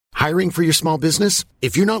Hiring for your small business?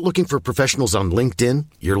 If you're not looking for professionals on LinkedIn,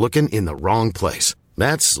 you're looking in the wrong place.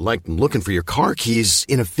 That's like looking for your car keys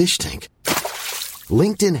in a fish tank.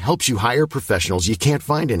 LinkedIn helps you hire professionals you can't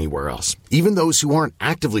find anywhere else, even those who aren't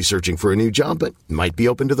actively searching for a new job but might be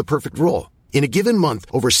open to the perfect role. In a given month,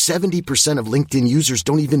 over 70% of LinkedIn users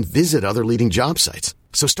don't even visit other leading job sites.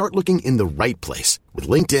 So start looking in the right place. With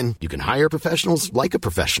LinkedIn, you can hire professionals like a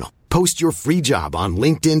professional. Post your free job on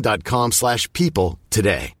linkedin.com/people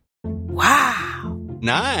today. Wow.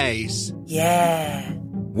 Nice. Yeah.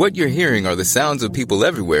 What you're hearing are the sounds of people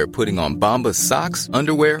everywhere putting on Bombas socks,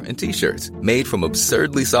 underwear, and T-shirts made from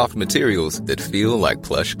absurdly soft materials that feel like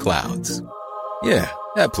plush clouds. Yeah,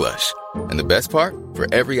 that plush. And the best part? For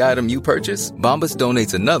every item you purchase, Bombas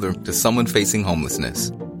donates another to someone facing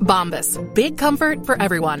homelessness. Bombas. Big comfort for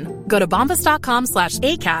everyone. Go to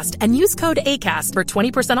bombas.com/ACAST and use code ACAST for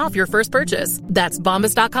 20% off your first purchase. That's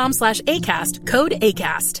bombas.com/ACAST. Code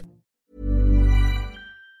ACAST.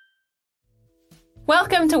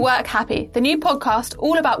 Welcome to Work Happy, the new podcast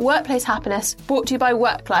all about workplace happiness, brought to you by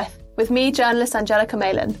WorkLife, with me, journalist Angelica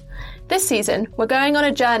Malin. This season, we're going on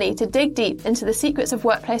a journey to dig deep into the secrets of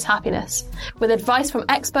workplace happiness, with advice from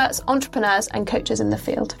experts, entrepreneurs, and coaches in the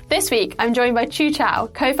field. This week, I'm joined by Chu Chow,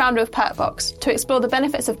 co-founder of Perkbox, to explore the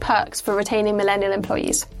benefits of perks for retaining millennial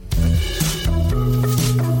employees.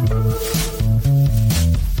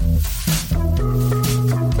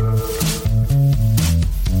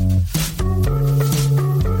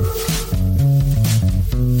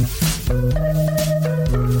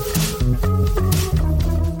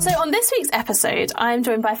 This week's episode, I'm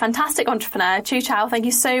joined by fantastic entrepreneur, Chu Chow. Thank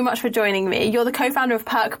you so much for joining me. You're the co-founder of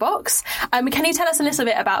Perkbox. Can you tell us a little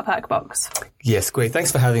bit about Perkbox? Yes, great.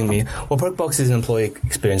 Thanks for having me. Well, Perkbox is an employee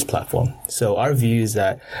experience platform. So our view is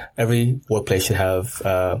that every workplace should have,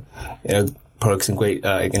 perks and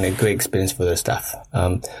a great experience for their staff.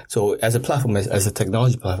 So as a platform, as a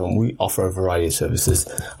technology platform, we offer a variety of services.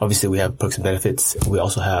 Obviously, we have perks and benefits. We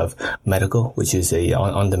also have medical, which is a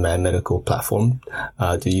on-demand medical platform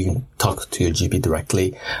that you can talk to your GP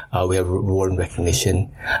directly. We have reward and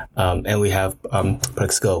recognition, and we have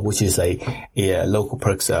Perks Go, which is a local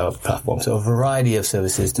perks platform. So a variety of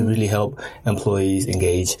services to really help employees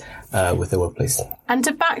engage with their workplace. And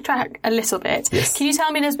to backtrack a little bit, yes. Can you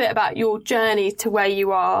tell me a little bit about your journey to where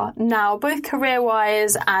you are now, both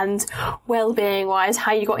career-wise and well-being-wise,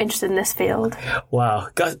 how you got interested in this field? Wow,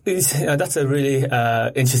 that's a really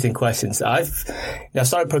interesting question. So I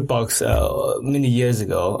started Perkbox many years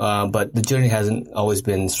ago, but the journey hasn't always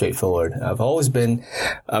been straightforward. I've always been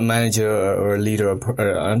a manager or a leader or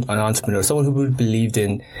an entrepreneur, someone who really believed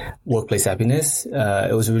in workplace happiness.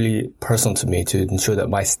 It was really personal to me to ensure that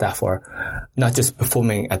my staff are not just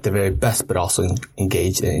performing at their very best, but also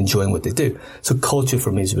engaged and enjoying what they do. So culture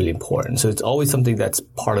for me is really important. So it's always something that's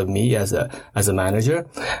part of me as a manager.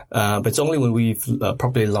 But it's only when we've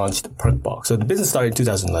properly launched Perkbox. So the business started in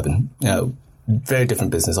 2011. Very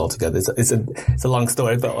different business altogether. It's a long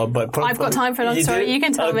story, but I've got time for a long story. You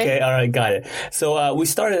can tell me. Okay, all right, got it. So we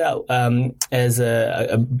started out as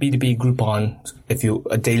a B2B Groupon,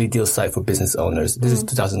 a daily deal site for business owners. This is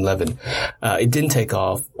 2011. It didn't take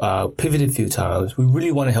off. Pivoted a few times. We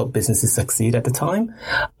really want to help businesses succeed at the time,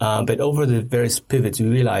 but over the various pivots, we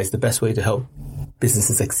realized the best way to help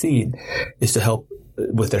businesses succeed is to help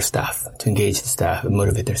with their staff, to engage the staff and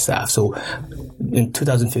motivate their staff. So in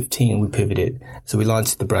 2015, we pivoted. So we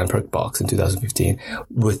launched the brand Perkbox in 2015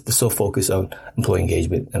 with the sole focus on employee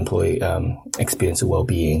engagement, employee experience and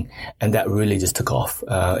well-being. And that really just took off.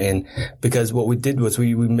 And because what we did was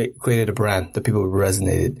we created a brand that people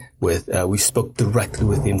resonated with. We spoke directly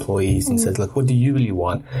with the employees and said, look, what do you really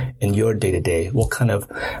want in your day-to-day? What kind of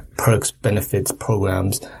perks, benefits,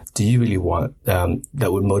 programs do you really want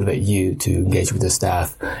that would motivate you to engage with the staff?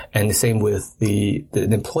 And the same with the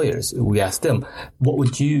employers. We asked them, what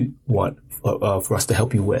would you want for us to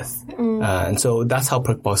help you with? And so that's how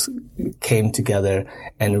Perkbox came together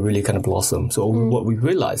and really kind of blossomed. So what we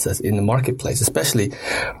realized is in the marketplace, especially,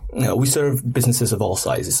 we serve businesses of all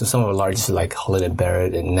sizes. So some of our largest are like Holland and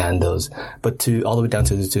Barrett and Nando's, but all the way down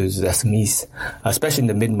to the SMEs, especially in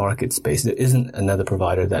the mid-market space, there isn't another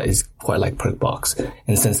provider that is quite like Perkbox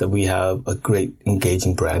in the sense that we have a great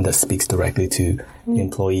engaging brand that speaks directly to the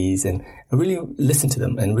employees and really listen to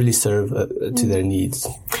them and really serve to their needs.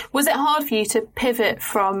 Was it hard for you to pivot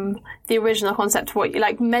from the original concept to what you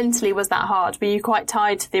like mentally? Was that hard? Were you quite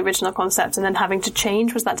tied to the original concept and then having to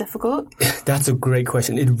change? Was that difficult? That's a great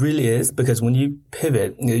question. It really is, because when you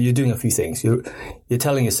pivot, you're doing a few things. You're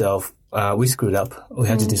telling yourself, we screwed up. We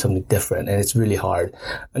had to do something different, and it's really hard.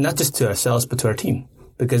 And not just to ourselves, but to our team.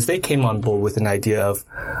 because they came on board with an idea of,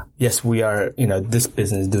 yes, we are, this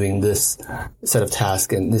business doing this set of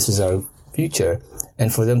tasks and this is our future.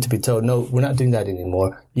 And for them to be told, no, we're not doing that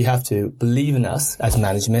anymore. You have to believe in us as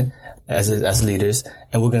management, as leaders,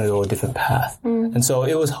 and we're going to go a different path. And so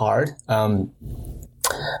it was hard,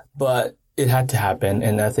 but it had to happen.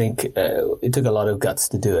 And I think it took a lot of guts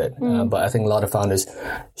to do it. But I think a lot of founders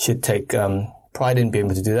should take pride in being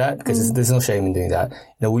able to do that, because there's no shame in doing that.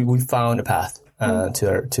 We found a path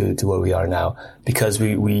to where we are now, because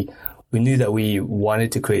we knew that we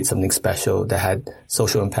wanted to create something special that had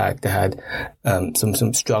social impact, that had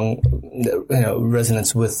some strong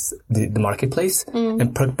resonance with the marketplace.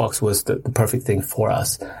 And Perkbox was the perfect thing for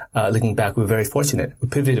us. Looking back, we were very fortunate. We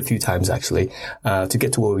pivoted a few times actually to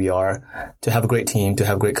get to where we are, to have a great team, to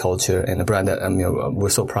have great culture, and a brand that we're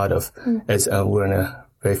so proud of. As we're in a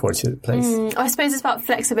very fortunate place. I suppose it's about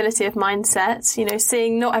flexibility of mindset,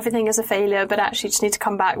 seeing not everything as a failure, but actually just need to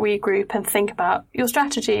come back, regroup and think about your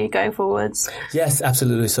strategy going forwards. Yes,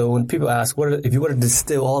 absolutely. So when people ask, if you were to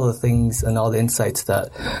distill all the things and all the insights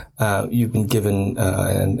that you've been given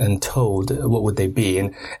and told, what would they be?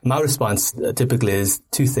 And my response typically is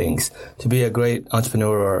two things. To be a great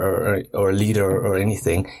entrepreneur or a leader or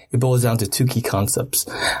anything, it boils down to two key concepts.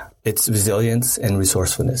 It's resilience and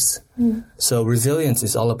resourcefulness. So resilience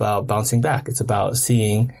is all about bouncing back. It's about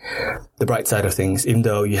seeing the bright side of things. Even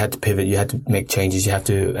though you had to pivot, you had to make changes, you have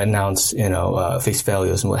to announce, face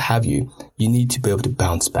failures and what have you. You need to be able to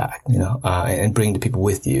bounce back, and bring the people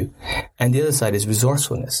with you. And the other side is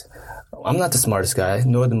resourcefulness. I'm not the smartest guy,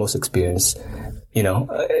 nor the most experienced.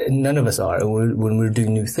 None of us are when we're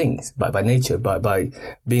doing new things by nature, by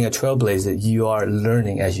being a trailblazer. You are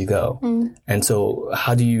learning as you go. And so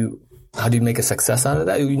how do you make a success out of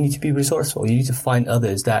that? You need to be resourceful. You need to find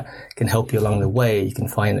others that can help you along the way. You can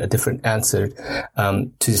find a different answer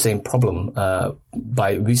to the same problem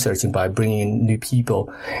by researching, by bringing in new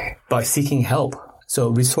people, by seeking help. So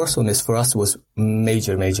resourcefulness for us was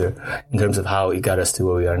major in terms of how it got us to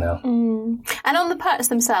where we are now. And on the perks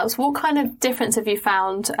themselves, what kind of difference have you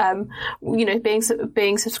found,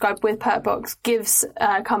 being subscribed with Perkbox gives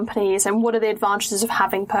companies, and what are the advantages of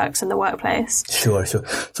having perks in the workplace? Sure.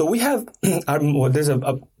 So we have, there's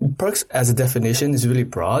perks as a definition is really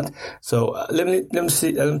broad. So let me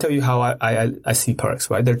tell you how I see perks,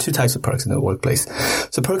 right? There are two types of perks in the workplace.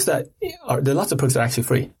 So there are lots of perks that are actually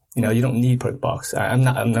free. You don't need Perkbox. I'm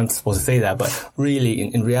not supposed to say that, but really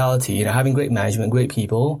in reality, having great management, great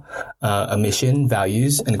people, a mission,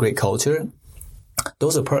 values, and a great culture,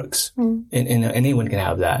 those are perks. And anyone can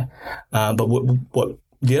have that. But what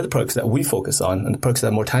the other perks that we focus on, and the perks that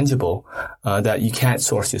are more tangible, that you can't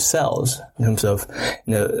source yourselves in terms of,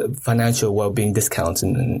 financial well-being discounts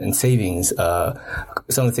and savings, some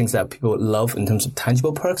of the things that people love in terms of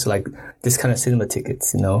tangible perks, like this kind of cinema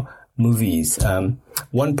tickets, movies.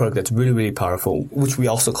 One perk that's really, really powerful, which we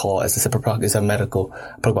also call as a separate product, is a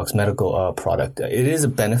Perkbox medical product. It is a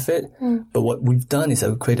benefit, but what we've done is that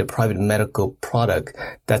we've created a private medical product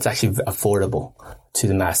that's actually affordable to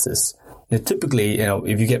the masses. Now, typically,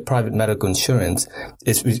 if you get private medical insurance,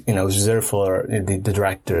 it's reserved for the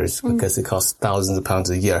directors because it costs thousands of pounds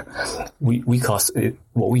a year. What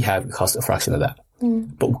we have costs a fraction of that.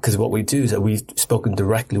 But because what we do is that we've spoken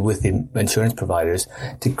directly with the insurance providers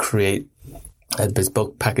to create a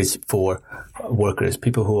bespoke package for workers,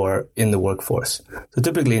 people who are in the workforce. So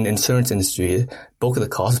typically in the insurance industry, bulk of the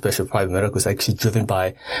cost, especially private medical, is actually driven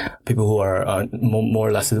by people who are more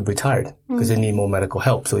or less retired because they need more medical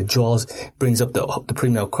help. So it brings up the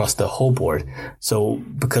premium across the whole board. So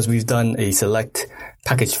because we've done a select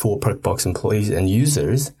package for Perkbox employees and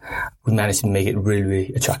users, we managed to make it really,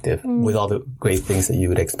 really attractive with all the great things that you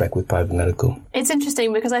would expect with private medical. It's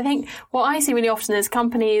interesting because I think what I see really often is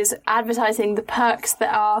companies advertising the perks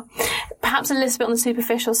that are perhaps a little bit on the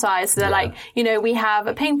superficial side. So they're like, we have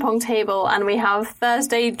a ping pong table and we have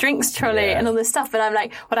Thursday drinks trolley and all this stuff. But I'm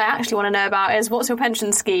like, what I actually want to know about is what's your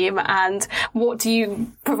pension scheme and what do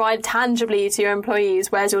you provide tangibly to your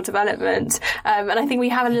employees? Where's your development? And I think we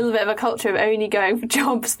have a little bit of a culture of only going for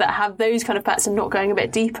jobs that have those kind of perks and not going a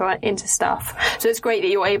bit deeper into stuff. So it's great that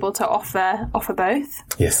you're able to offer both.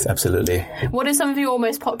 Yes, absolutely. What are some of your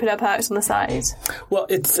most popular perks on the side? Well,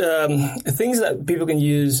 it's things that people can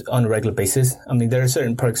use on a regular basis. I mean, there are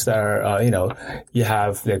certain perks that are, you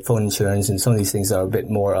have like phone insurance, and some of these things are a bit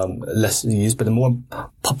more less used, but the more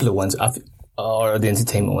popular ones are the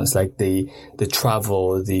entertainment ones, like the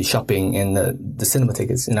travel, the shopping, and the cinema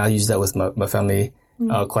tickets. And I use that with my family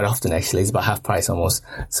quite often, actually. It's about half price almost.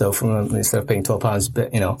 So instead of paying £12,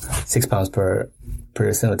 £6 per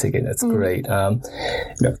per cinema ticket. That's great.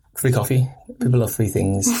 Free coffee. People love free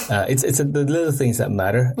things. It's the little things that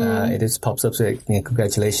matter. It just pops up saying,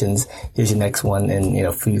 congratulations, here's your next one,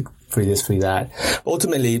 and, free this, free that.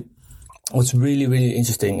 Ultimately, what's really, really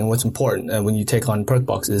interesting and what's important when you take on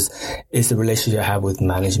Perkbox is the relationship you have with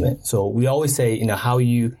management. So we always say, how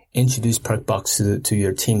you introduce Perkbox to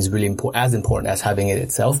your team is really important, as important as having it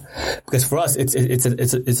itself. Because for us,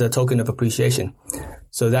 it's a token of appreciation.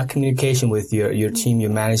 So that communication with your team, your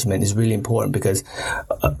management is really important because,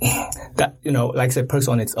 that, like I said, Perks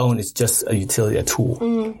on its own is just a utility, a tool.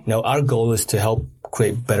 Our goal is to help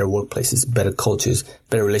create better workplaces, better cultures,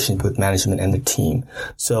 better relationship with management and the team.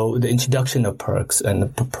 So the introduction of Perks and the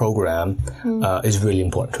program is really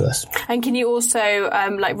important to us. And can you also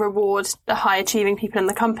reward the high achieving people in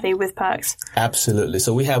the company with Perks? Absolutely.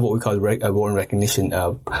 So we have what we call a reward and recognition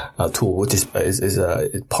tool, which is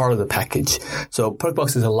part of the package. So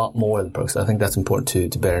Perkbox is a lot more than Perks. I think that's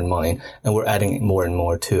important to bear in mind, and we're adding more and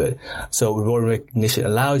more to it. So reward and recognition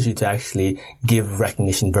allows you to actually give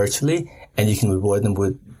recognition virtually, and you can reward them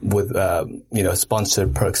with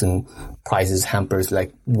sponsored perks and prizes, hampers,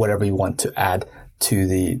 like whatever you want to add to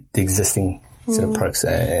the existing sort of perks.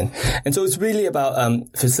 And so it's really about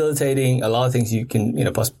facilitating a lot of things you can, you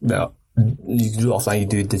can do offline, you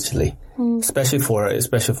do it digitally. Especially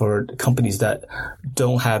for companies that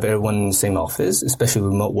don't have everyone in the same office, especially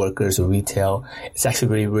remote workers or retail. It's actually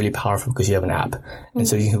really, really powerful because you have an app. And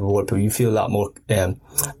so you can reward people. You feel a lot more, a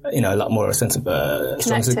lot more sense of,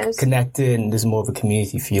 connected, and there's more of a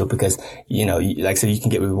community feel because, like I said, you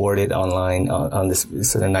can get rewarded online on this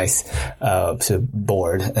sort of nice, sort of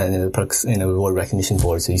board and the perks, reward recognition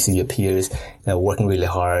board. So you see your peers, working really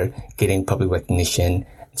hard, getting public recognition,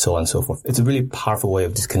 so on and so forth. It's a really powerful way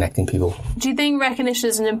of just connecting people. Do you think recognition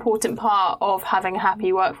is an important part of having a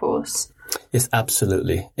happy workforce? Yes,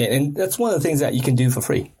 absolutely. And that's one of the things that you can do for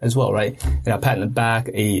free as well, right? Pat on the back,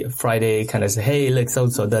 a Friday kind of say, hey, look,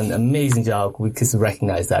 so-and-so done an amazing job. We can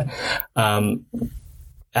recognize that.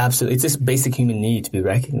 Absolutely. It's just basic human need to be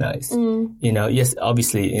recognized. Yes,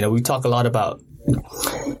 obviously, we talk a lot about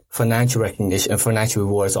financial recognition and financial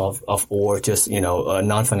rewards or just,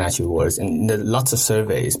 non-financial rewards. And there are lots of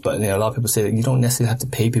surveys, but, a lot of people say that you don't necessarily have to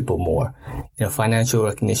pay people more. Financial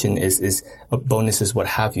recognition is bonuses, what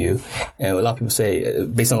have you. And a lot of people say,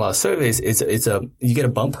 based on a lot of surveys, you get a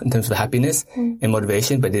bump in terms of happiness and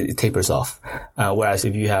motivation, but it tapers off. Whereas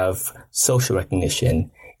if you have social recognition,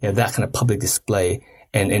 that kind of public display,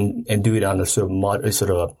 and do it on a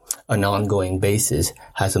sort of an ongoing basis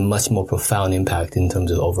has a much more profound impact in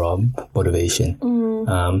terms of overall motivation.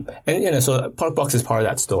 So Perkbox is part of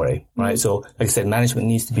that story, right? So like I said, management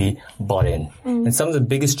needs to be bought in. And some of the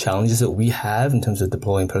biggest challenges that we have in terms of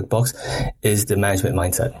deploying Perkbox is the management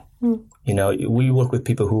mindset. We work with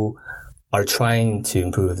people who are trying to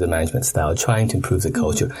improve the management style, trying to improve the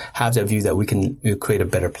culture, have that view that we can create a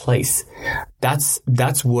better place.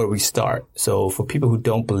 That's where we start. So for people who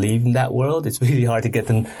don't believe in that world, it's really hard to get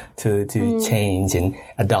them to change and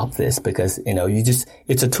adopt this because,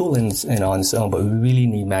 it's a tool on its own, but we really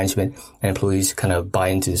need management and employees to kind of buy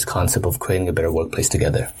into this concept of creating a better workplace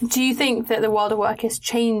together. Do you think that the world of work is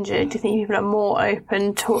changing? Do you think people are more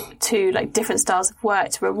open to like different styles of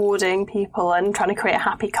work, to rewarding people and trying to create a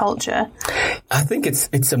happy culture? I think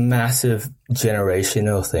it's a massive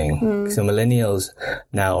generational thing. So millennials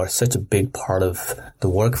now are such a big part of the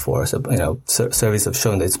workforce. Surveys have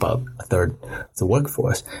shown that it's about a third of the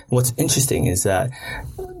workforce. What's interesting is that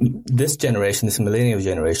this generation, this millennial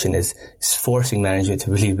generation, is forcing management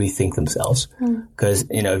to really rethink themselves. Because,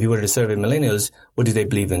 if you were to survey millennials, what do they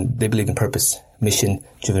believe in? They believe in purpose,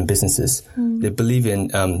 mission-driven businesses. They believe in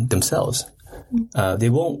themselves. They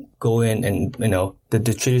won't go in and, the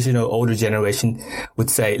traditional older generation would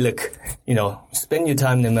say, look, spend your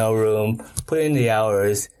time in the mailroom, put in the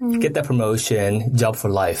hours, get that promotion, job for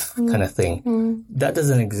life kind of thing. That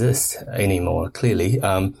doesn't exist anymore, clearly.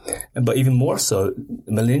 But even more so,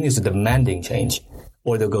 millennials are demanding change,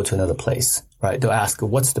 or they'll go to another place, right? They'll ask,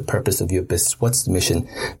 what's the purpose of your business? What's the mission?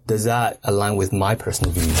 Does that align with my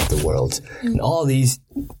personal views of the world? And all these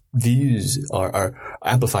views are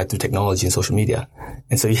amplified through technology and social media.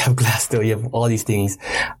 And so you have Glassdoor, you have all these things,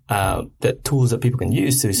 that tools that people can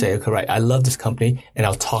use to say, okay, right, I love this company and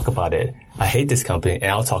I'll talk about it. I hate this company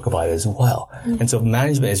and I'll talk about it as well. And so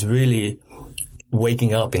management is really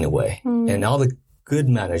waking up in a way. And all the good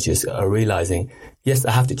managers are realizing, yes,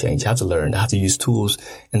 I have to change. I have to learn. I have to use tools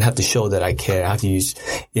and have to show that I care. I have to use,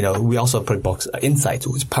 we also have Perkbox Insights,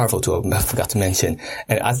 which is a powerful tool I forgot to mention.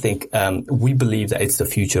 And I think, we believe that it's the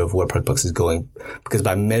future of where Perkbox is going because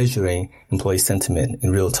by measuring employee sentiment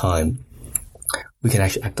in real time, we can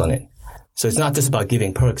actually act on it. So it's not just about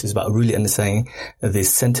giving perks. It's about really understanding the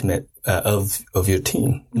sentiment of your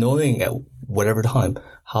team, knowing at whatever time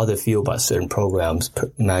how they feel about certain programs,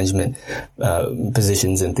 management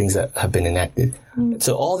positions, and things that have been enacted.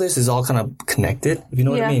 So all this is all kind of connected, if you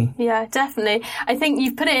know what I mean. Yeah, definitely. I think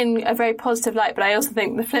you've put it in a very positive light, but I also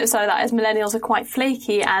think the flip side of that is millennials are quite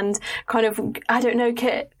flaky and kind of, I don't know,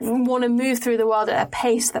 want to move through the world at a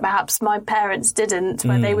pace that perhaps my parents didn't,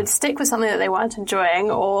 where they would stick with something that they weren't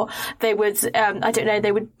enjoying, or they would, I don't know,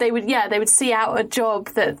 they would see out a job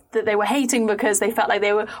that they were hating because they felt like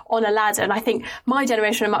they were on a ladder. And I think my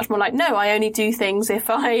generation are much more like, no, I only do things if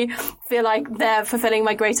I feel like they're fulfilling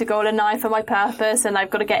my greater goal in life and my purpose, and I've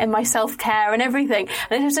got to get in my self-care and everything.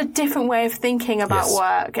 And it's a different way of thinking about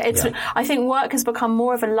work. I think work has become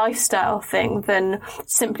more of a lifestyle thing than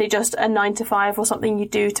simply just a 9 to 5 or something you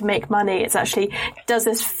do to make money. It's actually, does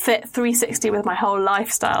this fit 360 with my whole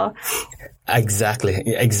lifestyle? Exactly.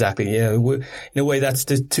 Yeah. In a way, that's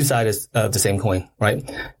the two sides of the same coin, right?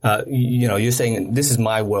 You're saying, this is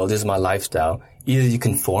my world, this is my lifestyle. Either you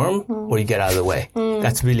conform or you get out of the way.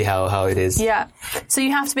 That's really how it is. Yeah. So you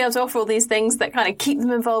have to be able to offer all these things that kind of keep them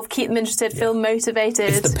involved, keep them interested, feel motivated.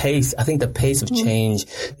 It's the pace. I think the pace of change,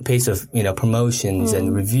 the pace of, promotions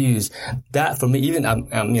and reviews, that for me, even I'm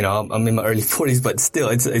in my early 40s, but still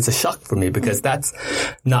it's a shock for me because that's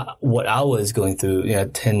not what I was going through,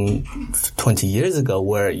 10, 20 years ago,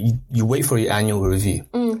 where you wait for your annual review.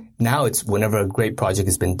 Now it's whenever a great project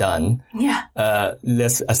has been done. Yeah.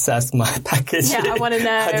 Let's assess my package. Yeah, I want to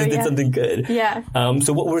know. I just did something good. Yeah.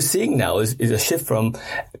 So what we're seeing now is a shift from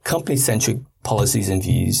company-centric policies and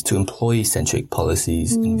views to employee-centric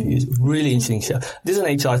policies and views. Really interesting shift. This is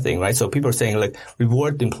an HR thing, right? So people are saying, like,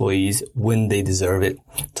 reward employees when they deserve it.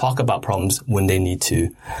 Talk about problems when they need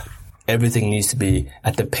to. Everything needs to be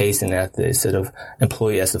at the pace and at the sort of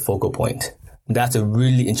employee as the focal point. That's a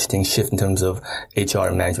really interesting shift in terms of HR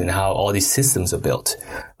and management and how all these systems are built.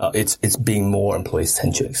 It's being more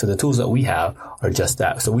employee-centric. So the tools that we have are just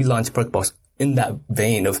that. So we launched Perkbox in that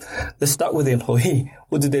vein of, let's start with the employee.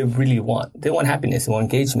 What do they really want? They want happiness. They want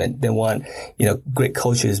engagement. They want, great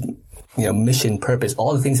cultures, mission, purpose,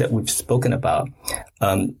 all the things that we've spoken about,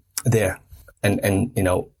 there. And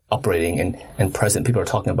operating and present. People are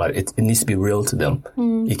talking about it. It needs to be real to them.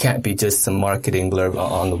 You can't be just some marketing blurb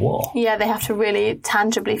on the wall. Yeah, they have to really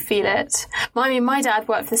tangibly feel it. My dad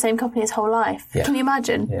worked for the same company his whole life. Yeah. Can you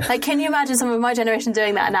imagine? Yeah. Can you imagine some of my generation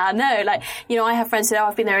doing that now? No, I have friends who say,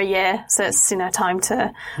 I've been there a year, so it's, time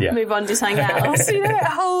to move on and do something else. A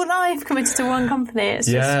whole life committed to one company. It's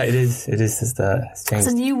just, it is. It is just it's changed.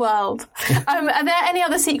 It's a new world. Are there any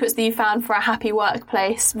other secrets that you found for a happy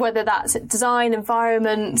workplace, whether that's design,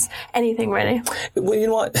 environment, anything really? Well, you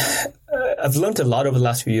know what? I've learned a lot over the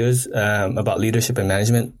last few years about leadership and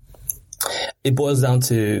management. It boils down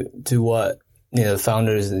to what the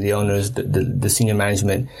founders, the owners, the senior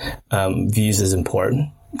management views as important,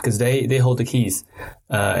 because they hold the keys.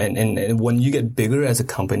 And when you get bigger as a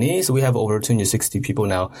company, so we have over 260 people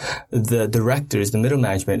now, the directors, the middle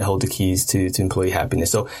management hold the keys to employee happiness.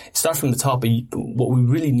 So it starts from the top, but what we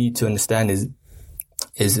really need to understand is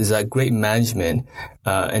that great management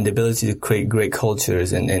and the ability to create great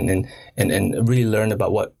cultures and really learn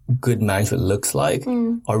about what good management looks like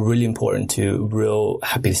are really important to real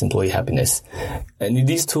happiness, employee happiness. And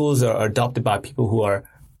these tools are adopted by people who are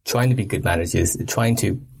trying to be good managers, trying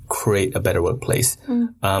to create a better workplace.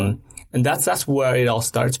 And that's where it all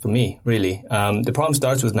starts for me, really. The problem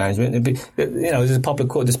starts with management. There's a popular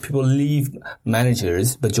quote, there's people leave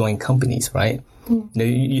managers but join companies, right?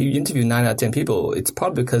 You interview 9 out of 10 people, it's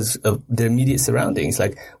probably because of their immediate surroundings,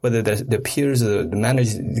 like whether their peers or the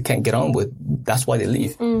managers they can't get on with, that's why they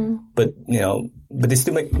leave. But they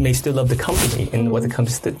still may still love the company and what the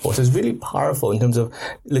company stood for. So it's really powerful in terms of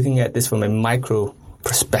looking at this from a micro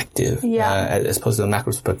perspective, as opposed to a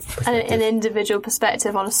macro perspective. And an individual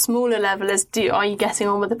perspective on a smaller level is, are you getting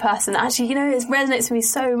on with the person? Actually, it resonates with me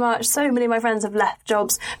so much. So many of my friends have left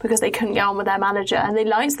jobs because they couldn't get on with their manager, and they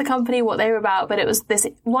liked the company, what they were about, but it was this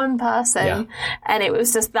one person, and it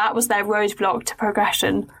was just, that was their roadblock to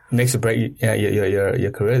progression. It makes or break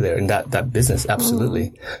your career there in that business,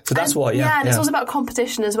 absolutely. So that's why, and it's also about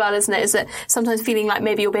competition as well, isn't it? Is that sometimes feeling like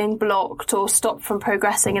maybe you're being blocked or stopped from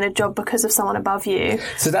progressing in a job because of someone above you.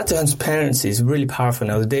 So that transparency is really powerful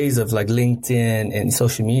now. The days of like LinkedIn and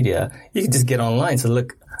social media, you can just get online. So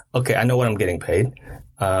look, okay, I know what I'm getting paid.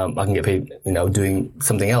 I can get paid, doing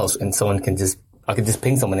something else, and I could just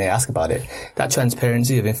ping someone and ask about it. That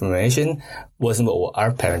transparency of information wasn't what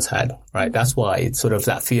our parents had, right? That's why it's sort of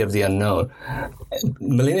that fear of the unknown.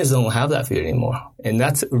 Millennials don't have that fear anymore. And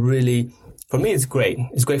that's really for me, it's great.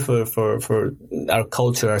 It's great for our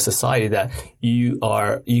culture, our society, that you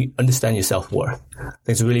understand your self-worth. I think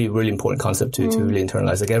it's a really, really important concept to really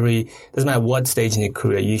internalize. Like doesn't matter what stage in your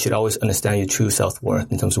career, you should always understand your true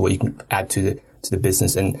self-worth in terms of what you can add to the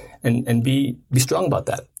business and be strong about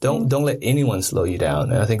that. Don't let anyone slow you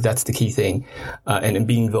down. And I think that's the key thing. And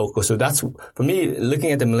being vocal. So that's, for me,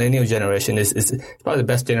 looking at the millennial generation is probably the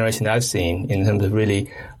best generation that I've seen in terms of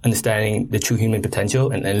really understanding the true human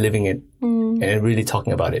potential and living it and really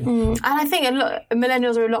talking about it. And I think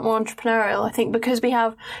millennials are a lot more entrepreneurial. I think because we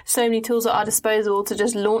have so many tools at our disposal to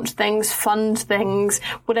just launch things, fund things,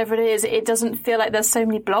 whatever it is, it doesn't feel like there's so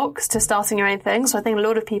many blocks to starting your own thing. So I think a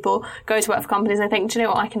lot of people go to work for companies and think, do you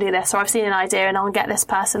know what, I can do this, or I've seen an idea and I'll get this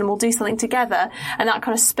person and we'll do something together. And that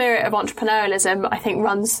kind of spirit of entrepreneurialism, I think,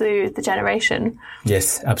 runs through the generation.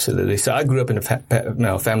 Yes, absolutely. So I grew up in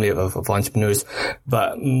a family of entrepreneurs,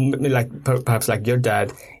 but perhaps like your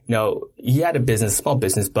dad, he had a small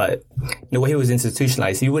business, but the way he was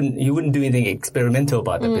institutionalized, he wouldn't do anything experimental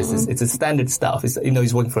about the business. It's a standard stuff. It's,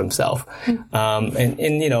 he's working for himself.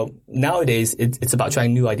 And nowadays it's about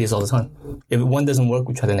trying new ideas all the time. If one doesn't work,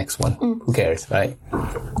 we try the next one. Who cares, right?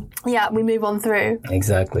 Yeah, we move on through.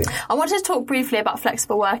 Exactly. I wanted to talk briefly about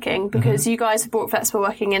flexible working because you guys have brought flexible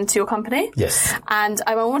working into your company. Yes. And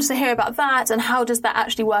I wanted to hear about that and how does that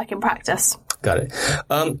actually work in practice? Got it.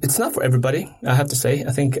 It's not for everybody, I have to say.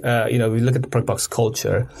 I think, we look at the Perkbox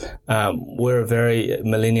culture. We're a very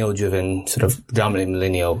millennial-driven, sort of predominantly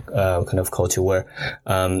millennial kind of culture where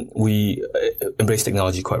we embrace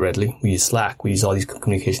technology quite readily. We use Slack. We use all these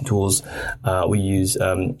communication tools. We use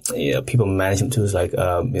people management tools like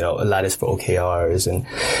Lattice for OKRs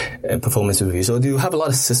and performance review. So you have a lot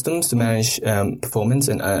of systems to manage performance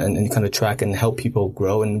and kind of track and help people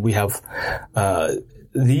grow. And we have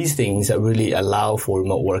these things that really allow for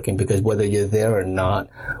remote working, because whether you're there or not,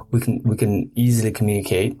 we can easily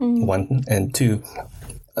communicate, one, and two,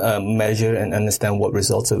 measure and understand what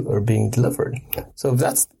results are being delivered. So if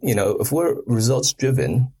that's, if we're results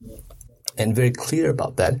driven and very clear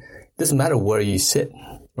about that, it doesn't matter where you sit,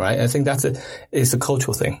 right? I think it's a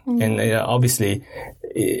cultural thing. And obviously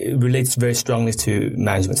it relates very strongly to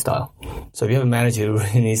management style. So if you have a manager who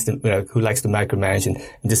really needs to, who likes to micromanage and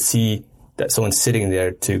just see that someone's sitting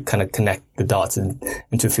there to kind of connect the dots and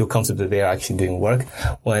to feel comfortable that they are actually doing work,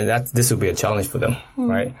 well, this will be a challenge for them,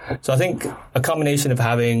 right? So I think a combination of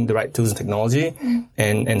having the right tools and technology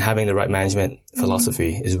and having the right management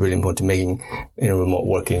philosophy is really important to making remote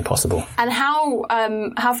working possible. And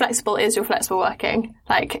how flexible is your flexible working?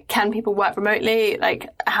 Like, can people work remotely? Like,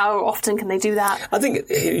 how often can they do that? I think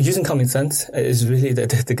using common sense is really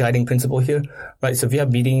the guiding principle here, right? So if you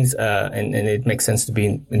have meetings and it makes sense to be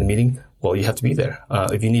in the meeting, well, you have to be there.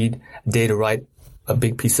 If you need a day to write a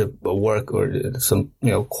big piece of work or some,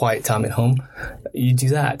 quiet time at home, you do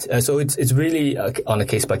that. So it's really on a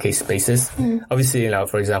case-by-case basis. Obviously,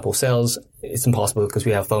 for example, sales, it's impossible because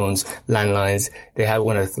we have phones, landlines. They have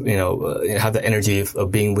have the energy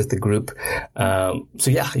of being with the group. So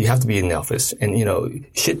yeah, you have to be in the office, and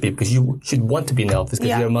should be, because you should want to be in the office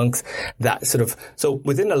because you're amongst that sort of. So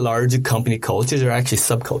within a larger company culture, there are actually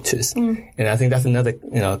subcultures, and I think that's another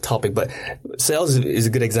topic. But sales is a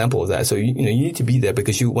good example of that. So you need to be there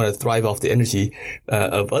because you want to thrive off the energy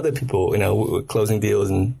of other people, closing deals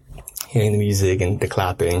and hearing the music and the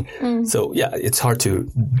clapping. So yeah, it's hard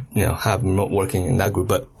to, have remote working in that group,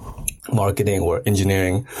 but marketing or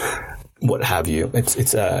engineering, what have you,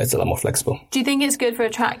 it's a lot more flexible. Do you think it's good for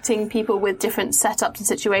attracting people with different setups and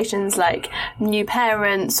situations, like new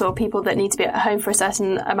parents or people that need to be at home for a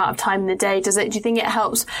certain amount of time in the day? Do you think it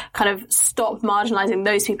helps kind of stop marginalizing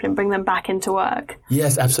those people and bring them back into work?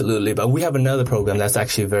 Yes, absolutely. But we have another program that's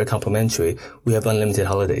actually very complementary. We have unlimited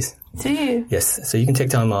holidays. Do you? Yes. So you can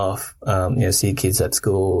take time off, see kids at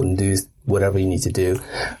school and do whatever you need to do.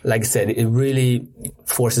 Like I said, it really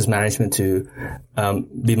forces management to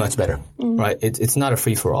be much better, right? It's not a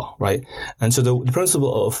free-for-all, right? And so the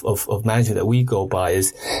principle of management that we go by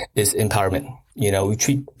is empowerment. We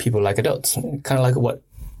treat people like adults, kind of like what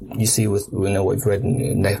you see with what we've read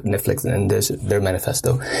in Netflix and their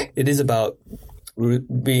manifesto. It is about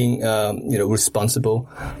being responsible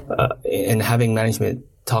and having management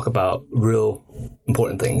talk about real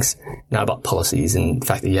important things, not about policies and the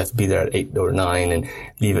fact that you have to be there at 8 or 9 and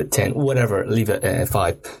leave at 10, whatever, leave at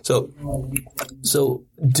 5. So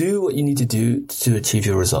do what you need to do to achieve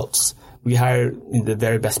your results. we hire the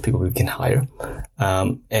very best people we can hire,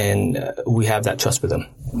 and we have that trust with them.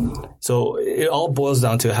 So it all boils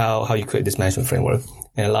down to how you create this management framework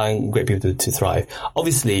and allowing great people to thrive.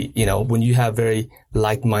 Obviously, when you have very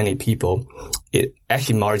like-minded people, it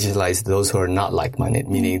actually marginalizes those who are not like-minded,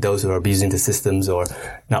 meaning those who are abusing the systems or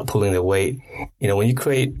not pulling their weight. When you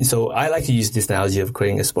create, so I like to use this analogy of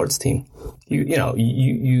creating a sports team. You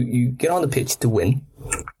get on the pitch to win.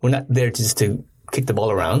 We're not there just to kick the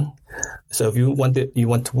ball around. So if you want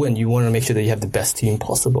to win, you want to make sure that you have the best team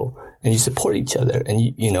possible, and you support each other, and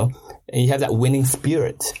you have that winning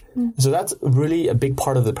spirit. So that's really a big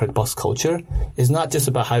part of the Perk Box culture. It's not just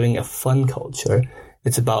about having a fun culture.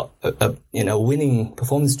 It's about a winning,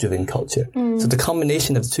 performance-driven culture. So the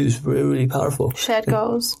combination of the two is really, really powerful. Shared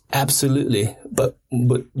goals. Absolutely. But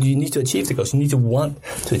you need to achieve the goals. You need to want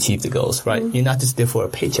to achieve the goals, right? You're not just there for a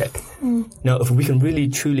paycheck. If we can really,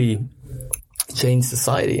 truly change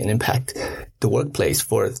society and impact the workplace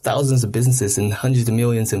for thousands of businesses and hundreds of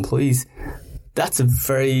millions of employees, that's a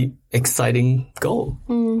very exciting goal.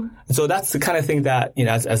 So that's the kind of thing that,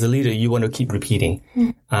 as a leader, you want to keep repeating.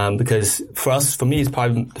 Because for me, it's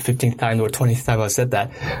probably the 15th time or 20th time I've said that.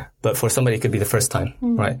 But for somebody, it could be the first time,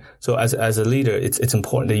 right? So as a leader, it's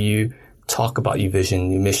important that you talk about your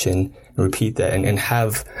vision, your mission, and repeat that and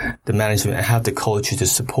have the management and have the culture to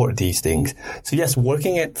support these things. So yes,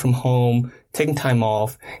 working it from home, taking time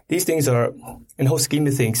off, these things are, in the whole scheme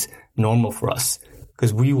of things, normal for us.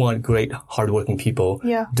 Because we want great, hardworking people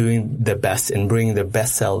doing their best and bringing their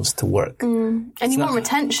best selves to work. And you want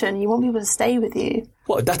retention. You want people to stay with you.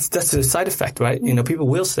 Well, that's a side effect, right? People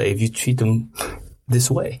will stay if you treat them this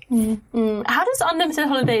way. How does unlimited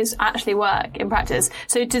holidays actually work in practice?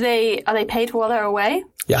 So are they paid for while they're away?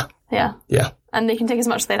 Yeah. And they can take as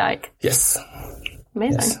much as they like? Yes.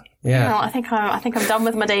 Amazing. Yes. Yeah. Well, I think I'm done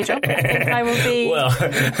with my day job. I think I will be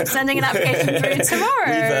sending an application through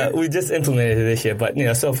tomorrow. We just implemented it this year, but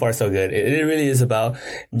so far so good. It really is about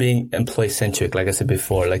being employee centric, like I said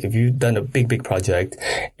before. Like if you've done a big project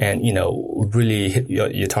and really hit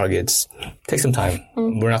your targets, take some time.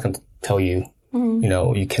 We're not going to tell you.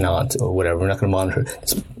 You cannot or whatever. We're not going to monitor.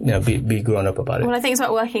 Just, be grown up about it. Well, I think it's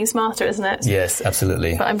about working smarter, isn't it? Yes,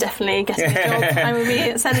 absolutely. But I'm definitely getting a job. I will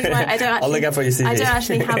be sending I'll look out for your CV. I don't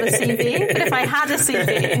actually have a CV, but if I had a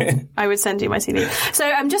CV, I would send you my CV. So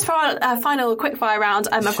just for our final quickfire round,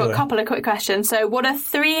 I've got a couple of quick questions. So what are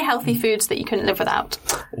 3 healthy foods that you couldn't live without?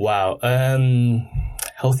 Wow.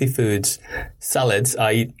 Healthy foods. Salads.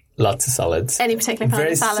 I eat lots of salads. Any particular kind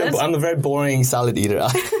of salad? Simple. I'm a very boring salad eater.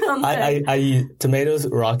 I eat tomatoes,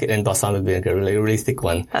 rocket, and balsamic vinegar. Really thick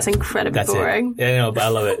one. That's incredibly boring. Yeah, but I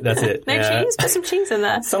love it. That's it. No cheese? Put some cheese in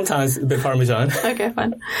there. Sometimes a bit Parmesan. Okay,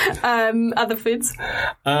 fine. Other foods?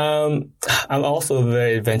 I'm also a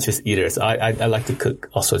very adventurous eater. So I like to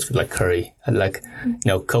cook all sorts of food, like curry. I like,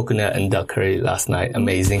 coconut and duck curry last night.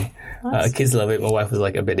 Amazing. Nice. Kids love it. My wife was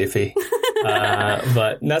like a bit iffy.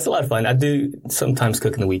 But that's a lot of fun. I do sometimes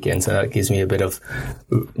cook in the weekends, so that gives me a bit of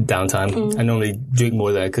downtime. I normally drink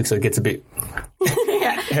more than I cook, so it gets a bit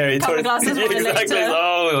hairy. Couple of glasses of wine exactly. later.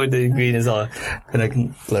 Oh, the ingredients all kind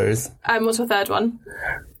of blurs. What's your third one?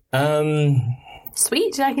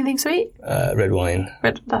 Sweet? Do you like anything sweet? Red wine.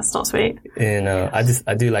 That's not sweet.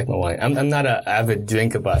 I do like my wine. I'm not an avid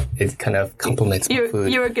drinker, but it kind of complements my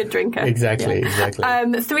food. You're a good drinker. Exactly.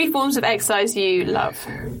 3 forms of exercise you love.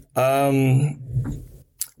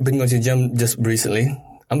 Been going to the gym just recently.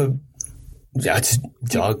 Just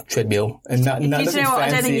jog, treadmill, and not nothing fancy. I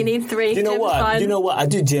don't think you need 3. You know what? I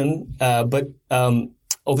do gym, but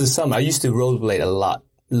over the summer I used to rollerblade a lot.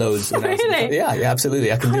 Loads. Really? Yeah, absolutely.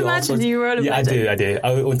 I can do all sorts. You rollerblading. Yeah, I do.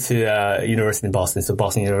 I went to university in Boston. So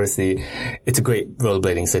Boston University, it's a great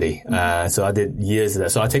rollerblading city. So I did years of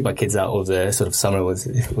that. So I take my kids out over the sort of summer when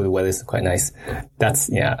the weather's quite nice. That's,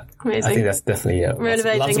 amazing. I think that's definitely,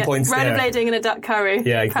 lots of points there. Rollerblading and a duck curry.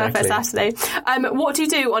 Yeah, exactly. Perfect Saturday. What do you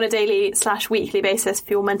do on a daily/weekly basis for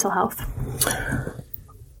your mental health?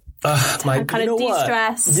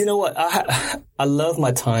 De-stress. You know what? I love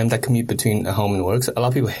my time, that commute between home and work. So a lot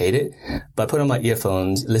of people hate it, but I put on my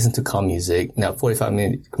earphones, listen to calm music. Now,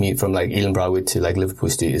 45-minute commute from like Ealing Broadway to like Liverpool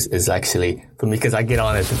Street is actually, for me, because I get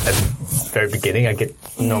on at the very beginning,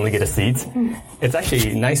 normally get a seat. It's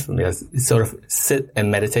actually nice for me. I sort of sit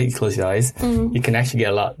and meditate, close your eyes. You can actually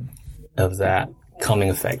get a lot of that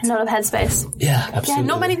calming effect. A lot of headspace. Yeah, absolutely. Yeah,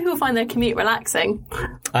 not many people find their commute relaxing.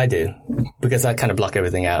 I do, because I kind of block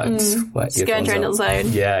everything out. Just go into your little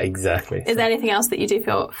zone. Yeah, exactly. Is there anything else that you do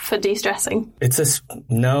for de-stressing? It's just,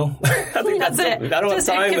 no. I think that's it. I don't have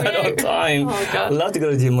time. Oh, God. I'd love to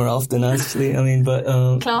go to the gym more often, actually.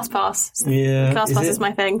 But... Class pass. Yeah. Class pass is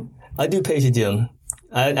my thing. I do pay the gym.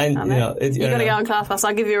 You got to get on ClassPass.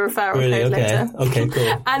 I'll give you a referral code later. Okay,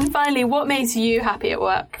 cool. And finally, what makes you happy at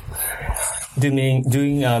work? Doing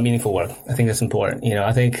meaningful work. I think that's important.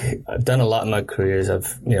 I think I've done a lot in my careers.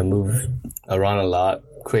 I've moved around a lot,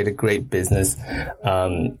 created great business.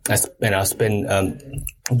 I'll spend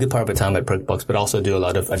a good part of my time at Perkbox, but also do a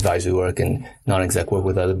lot of advisory work and non-exec work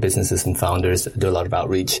with other businesses and founders. Do a lot of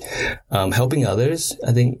outreach, helping others.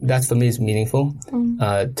 I think that for me is meaningful.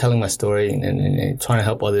 Telling my story and trying to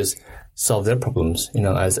help others solve their problems.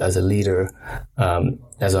 As a leader,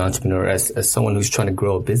 as an entrepreneur, as someone who's trying to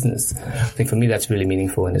grow a business. I think for me that's really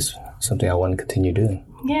meaningful and it's something I want to continue doing.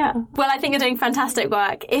 Yeah. Well, I think you're doing fantastic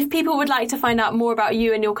work. If people would like to find out more about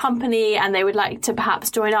you and your company and they would like to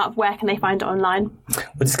perhaps join up, where can they find it online? Well,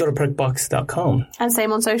 just go to perkbox.com. And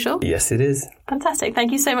same on social? Yes, it is. Fantastic.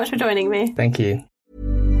 Thank you so much for joining me. Thank you.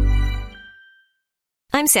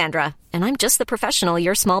 I'm Sandra, and I'm just the professional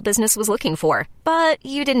your small business was looking for. But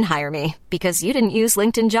you didn't hire me because you didn't use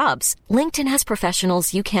LinkedIn Jobs. LinkedIn has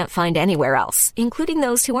professionals you can't find anywhere else, including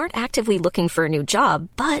those who aren't actively looking for a new job,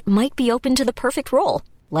 but might be open to the perfect role,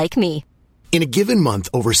 like me. In a given month,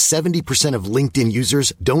 over 70% of LinkedIn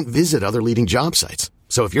users don't visit other leading job sites.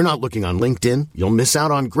 So if you're not looking on LinkedIn, you'll miss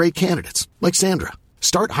out on great candidates like Sandra.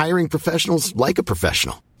 Start hiring professionals like a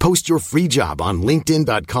professional. Post your free job on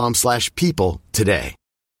linkedin.com/people today.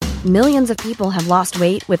 Millions of people have lost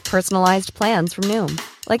weight with personalized plans from Noom.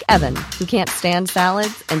 Like Evan, who can't stand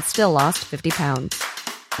salads and still lost 50 pounds.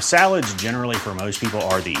 Salads generally for most people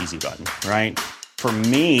are the easy button, right? For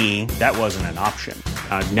me, that wasn't an option.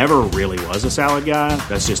 I never really was a salad guy.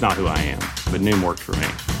 That's just not who I am. But Noom worked for me.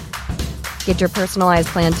 Get your personalized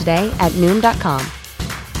plan today at Noom.com.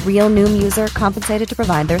 Real Noom user compensated to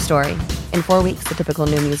provide their story. In 4 weeks, the typical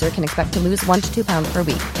Noom user can expect to lose 1 to 2 pounds per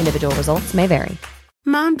week. Individual results may vary.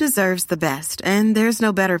 Mom deserves the best, and there's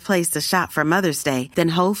no better place to shop for Mother's Day than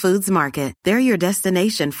Whole Foods Market. They're your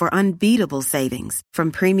destination for unbeatable savings, from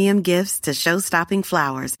premium gifts to show-stopping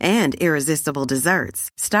flowers and irresistible desserts.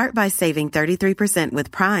 Start by saving 33% with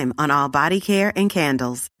Prime on all body care and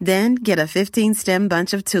candles. Then get a 15-stem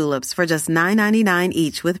bunch of tulips for just $9.99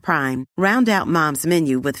 each with Prime. Round out Mom's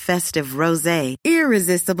menu with festive rosé,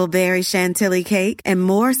 irresistible berry chantilly cake, and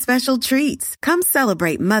more special treats. Come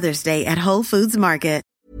celebrate Mother's Day at Whole Foods Market.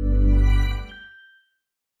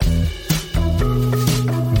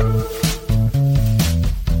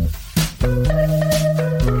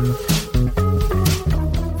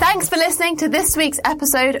 Thanks for listening to this week's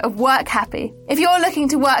episode of Work Happy. If you're looking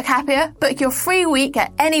to work happier, book your free week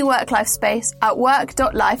at any work-life space at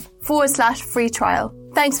work.life/free trial.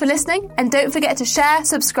 Thanks for listening, and don't forget to share,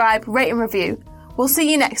 subscribe, rate and review. We'll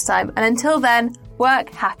see you next time, and until then,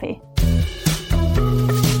 work happy.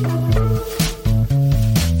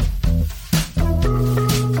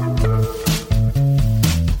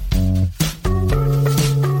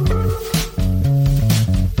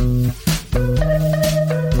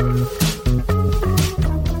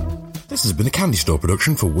 This has been a Candy Store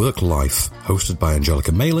production for Work Life, hosted by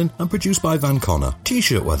Angelica Malin and produced by Van Connor.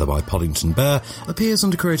 T-shirt weather by Poddington Bear appears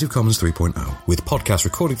under Creative Commons 3.0, with podcast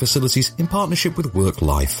recording facilities in partnership with Work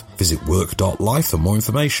Life. Visit work.life for more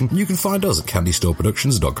information, and you can find us at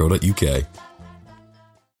candystoreproductions.co.uk.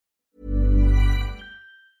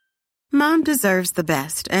 Mom deserves the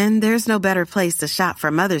best, and there's no better place to shop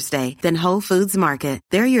for Mother's Day than Whole Foods Market.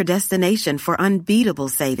 They're your destination for unbeatable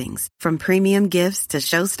savings, from premium gifts to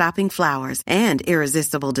show-stopping flowers and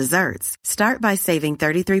irresistible desserts. Start by saving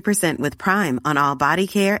 33% with Prime on all body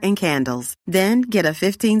care and candles. Then get a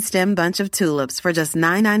 15-stem bunch of tulips for just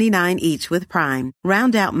 $9.99 each with Prime.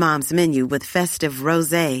 Round out Mom's menu with festive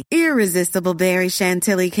rosé, irresistible berry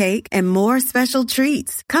chantilly cake, and more special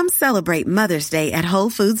treats. Come celebrate Mother's Day at Whole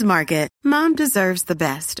Foods Market. Mom deserves the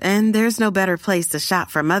best, and there's no better place to shop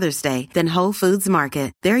for Mother's Day than Whole Foods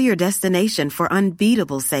Market. They're your destination for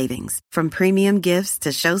unbeatable savings, from premium gifts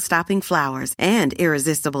to show-stopping flowers and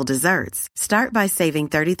irresistible desserts. Start by saving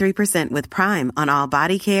 33% with Prime on all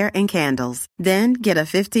body care and candles. Then get a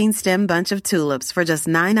 15-stem bunch of tulips for just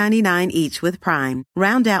 $9.99 each with Prime.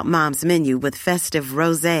 Round out Mom's menu with festive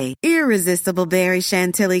rosé, irresistible berry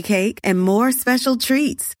chantilly cake, and more special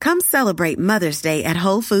treats. Come celebrate Mother's Day at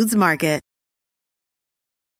Whole Foods Market.